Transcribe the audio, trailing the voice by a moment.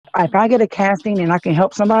if I get a casting and I can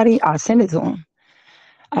help somebody, I send it to them.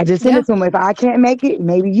 I just send Yeah. it to them. If I can't make it,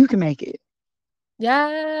 maybe you can make it.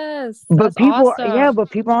 Yes. That's But people, yeah, awesome. but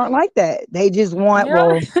people aren't like that. They just want, Yeah.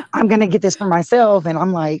 well, I'm gonna get this for myself, and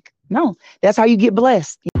I'm like, no, that's how you get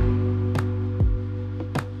blessed.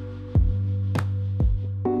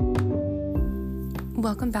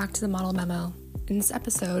 Welcome back to the Model Memo. In this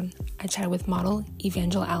episode, I chatted with model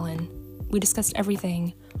Evangel Allen. We discussed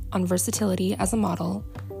everything on versatility as a model,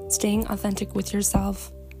 staying authentic with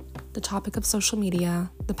yourself, the topic of social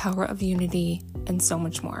media, the power of unity, and so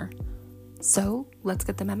much more. So let's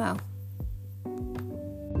get the memo.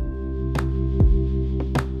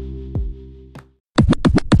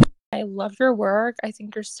 I love your work. I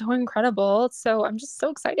think you're so incredible. So I'm just so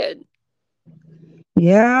excited.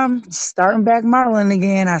 Yeah, I'm starting back modeling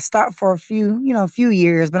again. I stopped for a few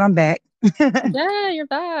years, but I'm back. Yeah, you're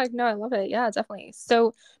back. No, I love it. Yeah, definitely.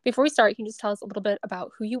 So before we start, can you just tell us a little bit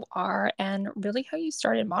about who you are and really how you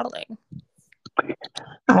started modeling?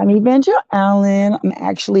 I'm Evangel Allen. I'm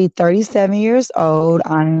actually 37 years old.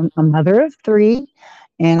 I'm a mother of three,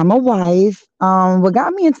 and I'm a wife. What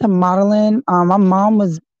got me into modeling? My mom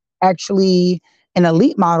was actually an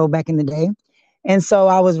elite model back in the day, and so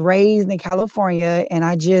I was raised in California, and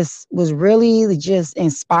I just was really just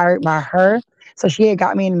inspired by her. So she had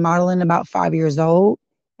got me in modeling about 5 years old,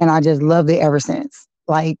 and I just loved it ever since.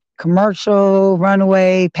 Like commercial,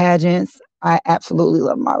 runway, pageants. I absolutely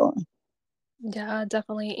love modeling. Yeah,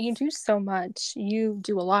 definitely. And you do so much. You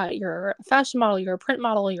do a lot. You're a fashion model, you're a print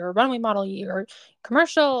model, you're a runway model, you're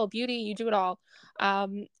commercial, beauty, you do it all.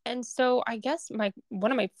 And so I guess my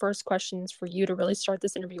one of my first questions for you to really start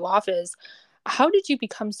this interview off is how did you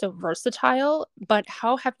become so versatile, but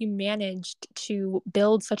how have you managed to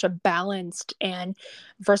build such a balanced and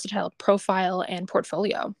versatile profile and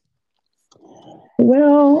portfolio?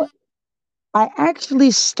 Well, I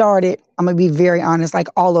actually started, I'm gonna be very honest, like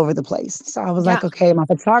all over the place. So I was Yeah. like, okay, my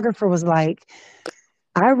photographer was like,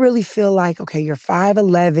 I really feel like, okay, you're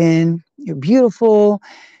 5'11, you're beautiful,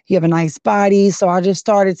 you have a nice body. So I just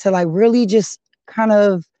started to like really just kind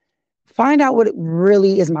of find out what it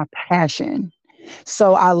really is my passion.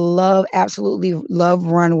 So I absolutely love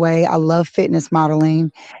runway. I love fitness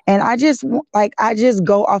modeling. And I just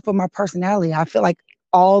go off of my personality. I feel like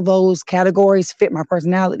all those categories fit my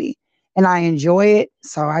personality and I enjoy it.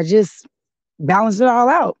 So I just balance it all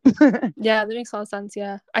out. Yeah, that makes a lot of sense.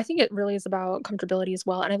 Yeah. I think it really is about comfortability as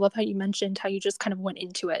well. And I love how you mentioned how you just kind of went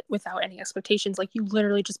into it without any expectations. Like you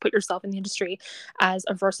literally just put yourself in the industry as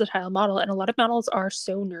a versatile model. And a lot of models are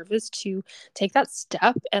so nervous to take that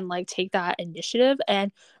step and like take that initiative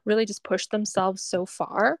and really just push themselves so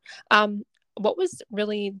far. What was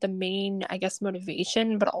really the main, I guess,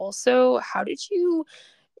 motivation, but also how did you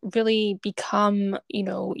really become,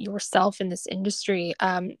 yourself in this industry?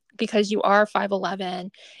 Because you are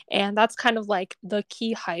 5'11 and that's kind of like the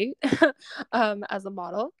key height as a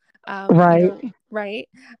model. Right. Right?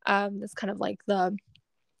 That's kind of like the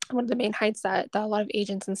one of the main heights that a lot of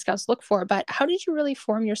agents and scouts look for. But how did you really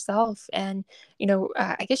form yourself and,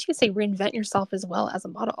 I guess you could say reinvent yourself as well as a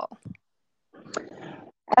model?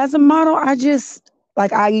 As a model, I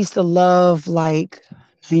used to love like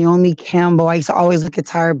Naomi Campbell. I used to always look at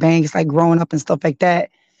Tyra Banks, like growing up and stuff like that.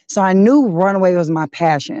 So I knew runway was my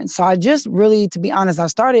passion. So I just really, to be honest, I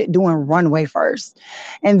started doing runway first.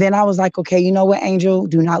 And then I was like, okay, you know what, Angel,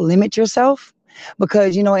 do not limit yourself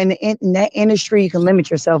because, in that industry, you can limit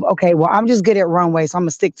yourself. Okay, well, I'm just good at runway, so I'm going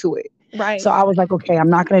to stick to it. So Right. I was like, okay, I'm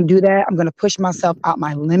not going to do that. I'm going to push myself out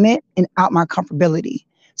my limit and out my comfortability.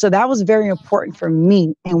 So that was very important for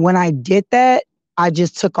me. And when I did that, I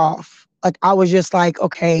just took off. Like I was just like,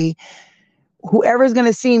 okay, whoever's going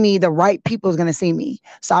to see me, the right people is going to see me.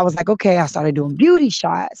 So I was like, okay, I started doing beauty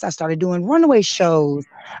shots. I started doing runway shows.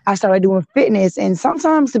 I started doing fitness. And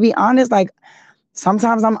sometimes, to be honest, like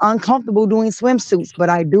sometimes I'm uncomfortable doing swimsuits, but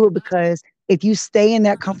I do it because if you stay in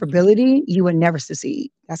that comfortability, you would never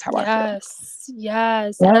succeed. That's how I feel. Yes,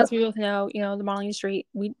 yes. And Yeah, as we both know, the modeling industry,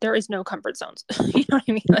 there is no comfort zones. You know what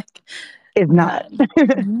I mean? Like it's not.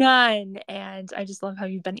 none. None. And I just love how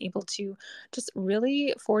you've been able to just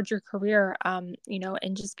really forge your career, and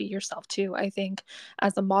just be yourself too. I think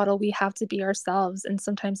as a model, we have to be ourselves. And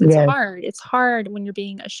sometimes it's Yes. hard. It's hard when you're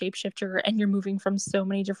being a shapeshifter and you're moving from so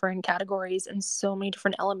many different categories and so many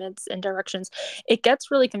different elements and directions. It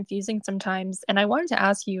gets really confusing sometimes. And I wanted to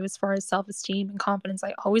ask you, as far as self-esteem and confidence,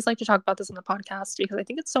 I always like to talk about this on the podcast because I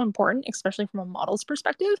think it's so important, especially from a model's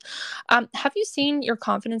perspective. Have you seen your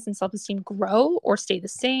confidence and self-esteem grow or stay the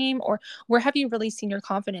same, or where have you really seen your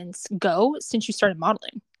confidence go since you started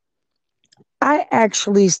modeling? I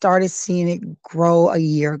actually started seeing it grow a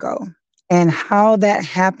year ago. And how that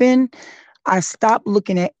happened, I stopped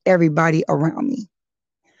looking at everybody around me.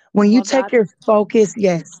 When you Love take that. your focus,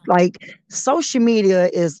 yes, like social media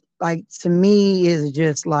is like, to me, is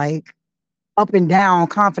just like up and down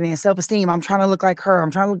confidence, self-esteem. I'm trying to look like her.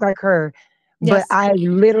 I'm trying to look like her. But Yes. I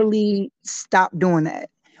literally stopped doing that.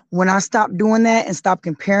 When I stopped doing that and stopped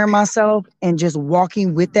comparing myself and just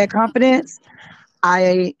walking with that confidence,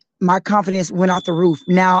 I my confidence went off the roof.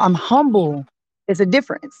 Now I'm humble. It's a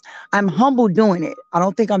difference. I'm humble doing it. I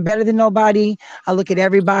don't think I'm better than nobody. I look at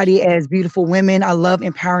everybody as beautiful women. I love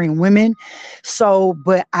empowering women. So,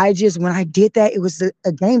 but I just, when I did that, it was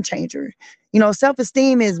a game changer. Self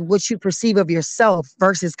esteem is what you perceive of yourself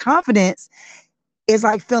versus confidence is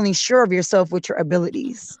like feeling sure of yourself with your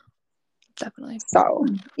abilities. Definitely. So,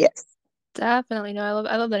 yes, Definitely. No,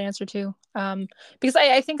 I love that answer too. Because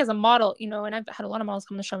I think as a model, and I've had a lot of models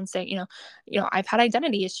come on the show and say, I've had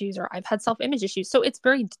identity issues or I've had self-image issues. So it's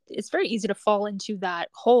very easy to fall into that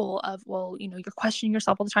hole of, well, you're questioning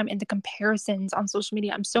yourself all the time and the comparisons on social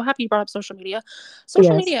media. I'm so happy you brought up social media.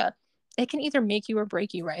 Social yes, media, it can either make you or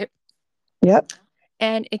break you, right? yep.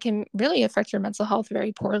 And it can really affect your mental health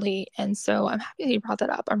very poorly. And so I'm happy that you brought that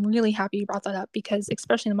up. I'm really happy you brought that up because,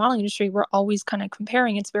 especially in the modeling industry, we're always kind of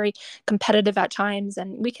comparing. It's very competitive at times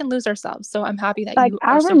and we can lose ourselves. So I'm happy that Like you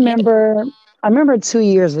are so candid. I remember 2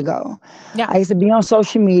 years ago, Yeah. I used to be on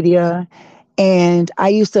social media and I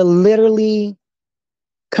used to literally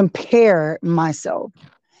compare myself.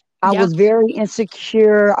 I Yeah. was very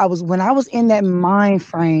insecure. When I was in that mind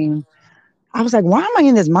frame, I was like, why am I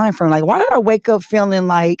in this mind frame? Like, why did I wake up feeling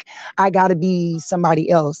like I got to be somebody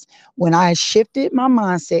else? When I shifted my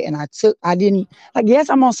mindset and I didn't, like, yes,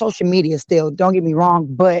 I'm on social media still, don't get me wrong,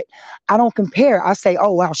 but I don't compare. I say,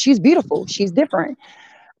 oh, wow, she's beautiful. She's different.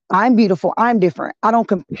 I'm beautiful. I'm different. I don't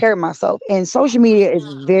compare myself. And social media is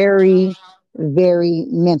very, very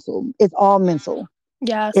mental. It's all mental.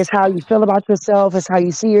 It's Yes. how you feel about yourself. It's how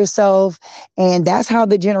you see yourself. And that's how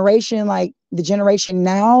the generation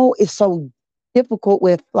now is so difficult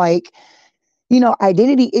with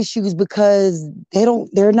identity issues because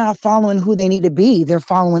they're not following who they need to be. They're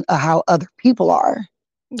following how other people are.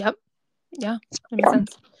 Yep. Yeah. That makes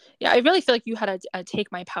sense. Yeah. I really feel like you had a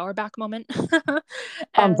take my power back moment.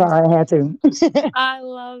 I'm And sorry, I had to. I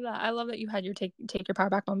love that. I love that you had your take your power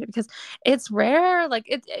back moment because it's rare. Like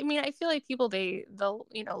it, I mean, I feel like people they'll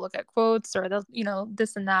look at quotes or they'll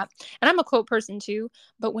this and that. And I'm a quote person too.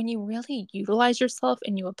 But when you really utilize yourself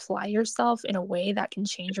and you apply yourself in a way that can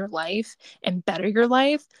change your life and better your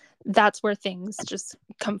life, that's where things just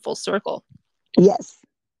come full circle. Yes,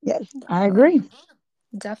 yes, I Definitely. agree.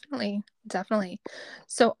 Definitely, definitely.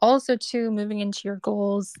 So also too, moving into your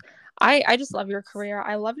goals, I just love your career.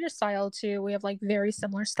 I love your style too. We have like very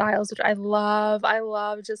similar styles, which I love. I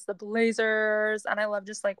love just the blazers and I love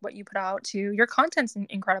just like what you put out too. Your content's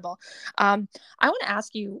incredible. I want to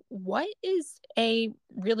ask you, what is a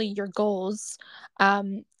really your goals?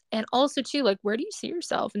 And also too, like where do you see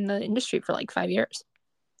yourself in the industry for like 5 years?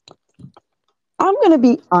 I'm going to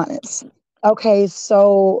be honest. Okay,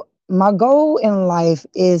 so my goal in life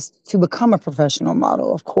is to become a professional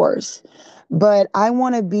model, of course, but I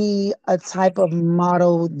want to be a type of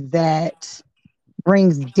model that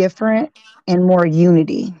brings different and more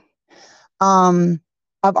unity. Um,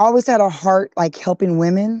 I've always had a heart like helping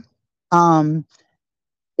women. Um,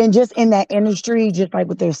 and just in that industry, just like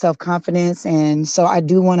with their self confidence. And so I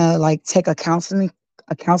do want to like take a counseling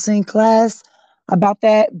class about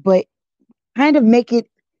that, but kind of make it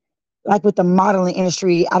like with the modeling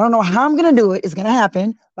industry. I don't know how I'm gonna do it. It's gonna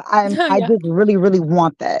happen, but I Yeah, just really, really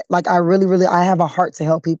want that. Like I really, really I have a heart to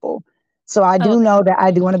help people. So I I do love it. know that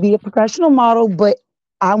I do want to be a professional model, but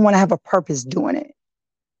I want to have a purpose doing it.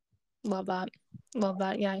 Love that. Love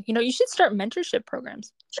that. Yeah. You should start mentorship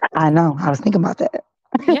programs. I know. I was thinking about that.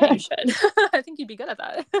 Yeah, you should. I think you'd be good at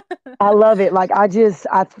that. I love it. Like I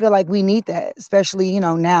feel like we need that, especially,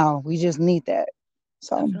 now. We just need that.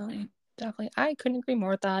 So Definitely. Definitely. I couldn't agree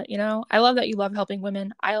more with that. I love that you love helping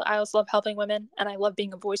women. I also love helping women and I love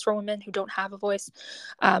being a voice for women who don't have a voice.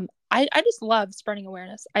 I just love spreading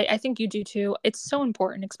awareness. I think you do too. It's so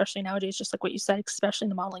important, especially nowadays, just like what you said, especially in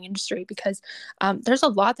the modeling industry, because there's a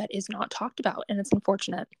lot that is not talked about and it's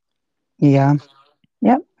unfortunate. yeah.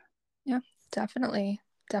 Yep. Yeah, definitely.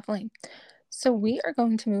 Definitely. So we are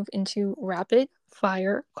going to move into rapid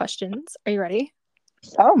fire questions. Are you ready?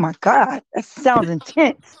 Oh my God. That sounds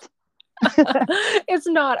intense. It's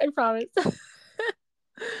not, I promise.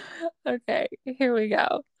 Okay, here we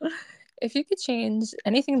go. If you could change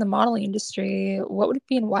anything in the modeling industry, what would it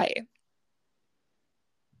be and why?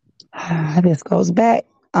 This goes back.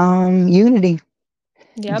 Unity.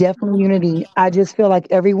 Yep. Definitely unity. I just feel like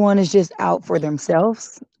everyone is just out for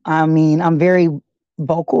themselves. I mean, I'm very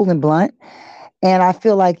vocal and blunt, and I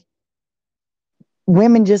feel like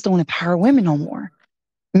women just don't empower women no more.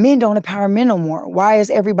 Men don't empower men no more. Why is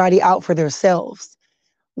everybody out for themselves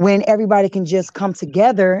when everybody can just come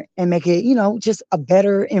together and make it, just a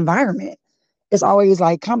better environment? It's always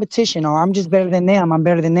like competition, or I'm just better than them. I'm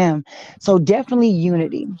better than them. So definitely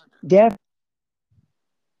unity.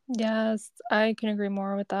 Yes, I can agree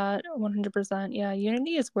more with that. 100%. Yeah,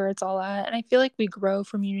 unity is where it's all at. And I feel like we grow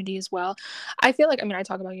from unity as well. I feel like, I mean, I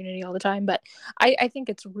talk about unity all the time, but I think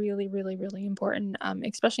it's really, really, really important,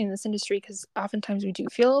 especially in this industry, because oftentimes we do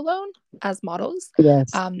feel alone as models.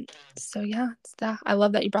 Yes. Um, so yeah, it's that. I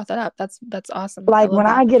love that you brought that up. That's awesome. I Like love when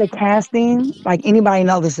that. I get a casting, like anybody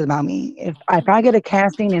know this is about me. If I get a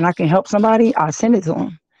casting and I can help somebody, I send it to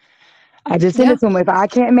them. I just send Yeah. it to them. If I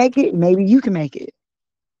can't make it, maybe you can make it.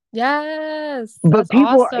 Yes, But that's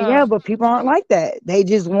people, yeah, awesome. but people aren't like that. They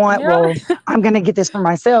just want, Yeah. well, I'm gonna get this for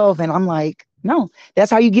myself, and I'm like, no,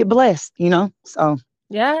 that's how you get blessed. So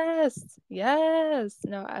Yes. Yes.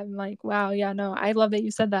 No, I'm like, wow, yeah, no, I love that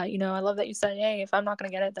you said that. I love that you said, hey, if I'm not gonna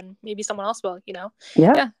get it, then maybe someone else will.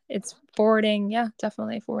 yeah. Yeah, it's forwarding, yeah,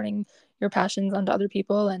 definitely forwarding your passions onto other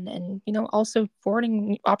people and also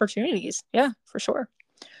forwarding opportunities. Yeah, for sure.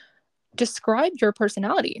 Describe your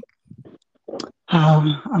personality.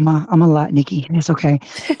 I'm a lot, Nikki. It's okay.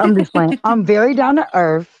 I'm just playing. I'm very down to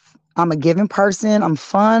earth. I'm a giving person. I'm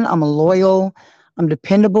fun. I'm a loyal. I'm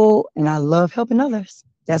dependable, and I love helping others.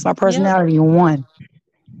 That's my Yep. personality in one.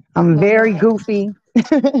 I'm Love very that. goofy.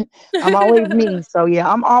 I'm always me. So yeah,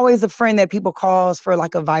 I'm always a friend that people calls for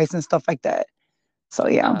like advice and stuff like that. So Oh,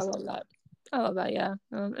 yeah. I love that. I love that, yeah.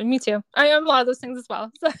 And me too. I am a lot of those things as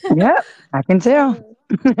well. So Yep, I can tell.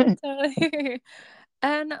 totally. Totally.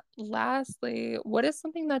 And lastly, what is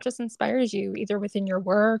something that just inspires you, either within your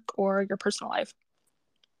work or your personal life?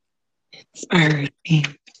 Inspired me.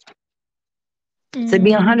 To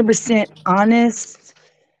be Mm, 100% honest,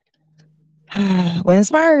 what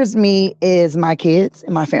inspires me is my kids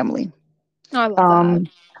and my family. oh, I love that. Um,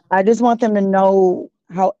 I just want them to know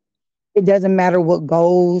how it doesn't matter what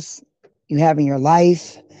goals you have in your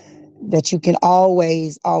life, that you can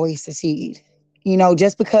always, always succeed.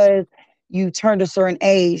 Just because you turned a certain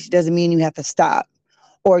age doesn't mean you have to stop.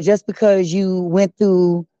 Or just because you went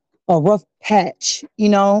through a rough patch,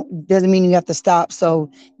 doesn't mean you have to stop. So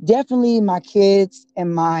definitely my kids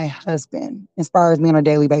and my husband inspires me on a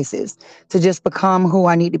daily basis to just become who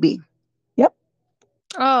I need to be. Yep.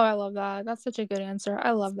 Oh, I love that. That's such a good answer.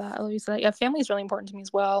 I love that. I love you said that. Yeah, family is really important to me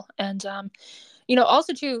as well. And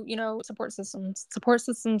also too, support systems. Support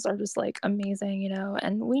systems are just like amazing,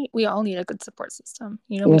 and we all need a good support system.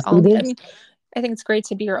 We Yes, we all need, I do. mean, I think it's great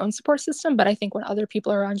to be your own support system, but I think when other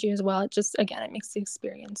people are around you as well, it just again it makes the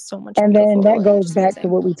experience so much And then beautiful that and goes just back to amazing.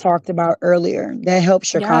 what we talked about earlier. That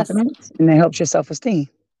helps your Yes. confidence and that helps your self esteem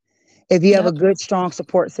if you have a Yep. good, strong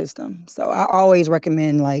support system. So I always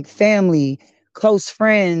recommend like family, close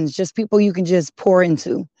friends, just people you can just pour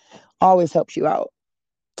into. Always helps you out.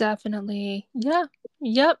 Definitely. Yeah.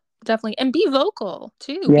 Yep. Definitely. And be vocal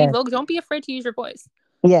too. Be Yes. vocal. Don't be afraid to use your voice.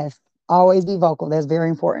 Yes. Always be vocal. That's very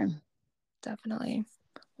important. Definitely.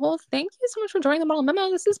 Well, thank you so much for joining the Model Memo.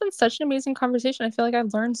 This has been such an amazing conversation. I feel like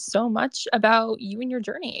I've learned so much about you and your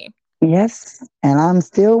journey. Yes. And I'm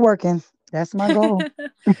still working. That's my goal.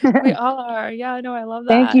 We all are. Yeah, I know. I love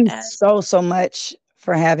Thank that. you And so, so much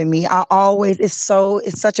for having me. It's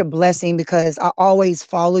such a blessing because I always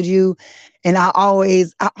followed you and I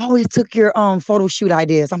always took your photo shoot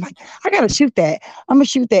ideas. I'm like, I gotta shoot that. I'm gonna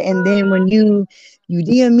shoot that. And then when you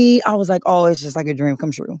DM me, I was like, oh, it's just like a dream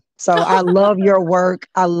come true. So I love your work.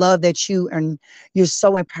 I love that you're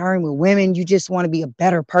so empowering with women. You just want to be a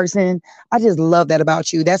better person. I just love that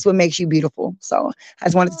about you. That's what makes you beautiful. So I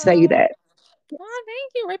just wanted to tell you oh, that. oh,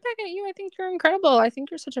 thank you. Right back at you. I think you're incredible. I think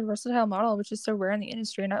you're such a versatile model, which is so rare in the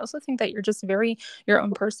industry. And I also think that you're just very your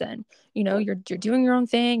own person. You're doing your own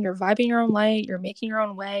thing, you're vibing your own light, you're making your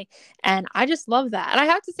own way. And I just love that. And I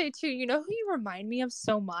have to say too, who you remind me of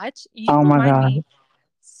so much? You Oh my remind God. me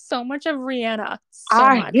so much of Rihanna. So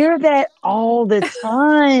I much. hear that all the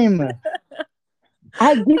time.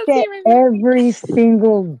 I get That's who that you remind me of. every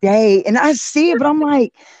single day. And I see it, but I'm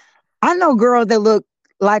like, I know girls that look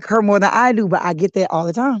like her more than I do, but I get that all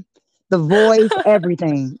the time. The voice,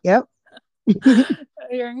 everything. Yep.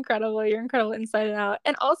 You're incredible. You're incredible inside and out.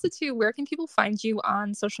 And also too, where can people find you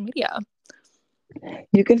on social media?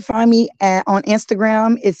 You can find me on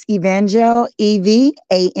Instagram. It's Evangel, Evangel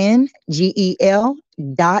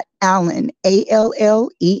 .Allen,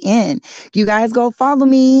 Allen. You guys go follow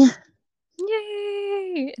me. Yay!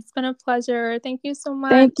 Okay. It's been a pleasure. Thank you so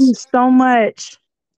Thank much. you so much.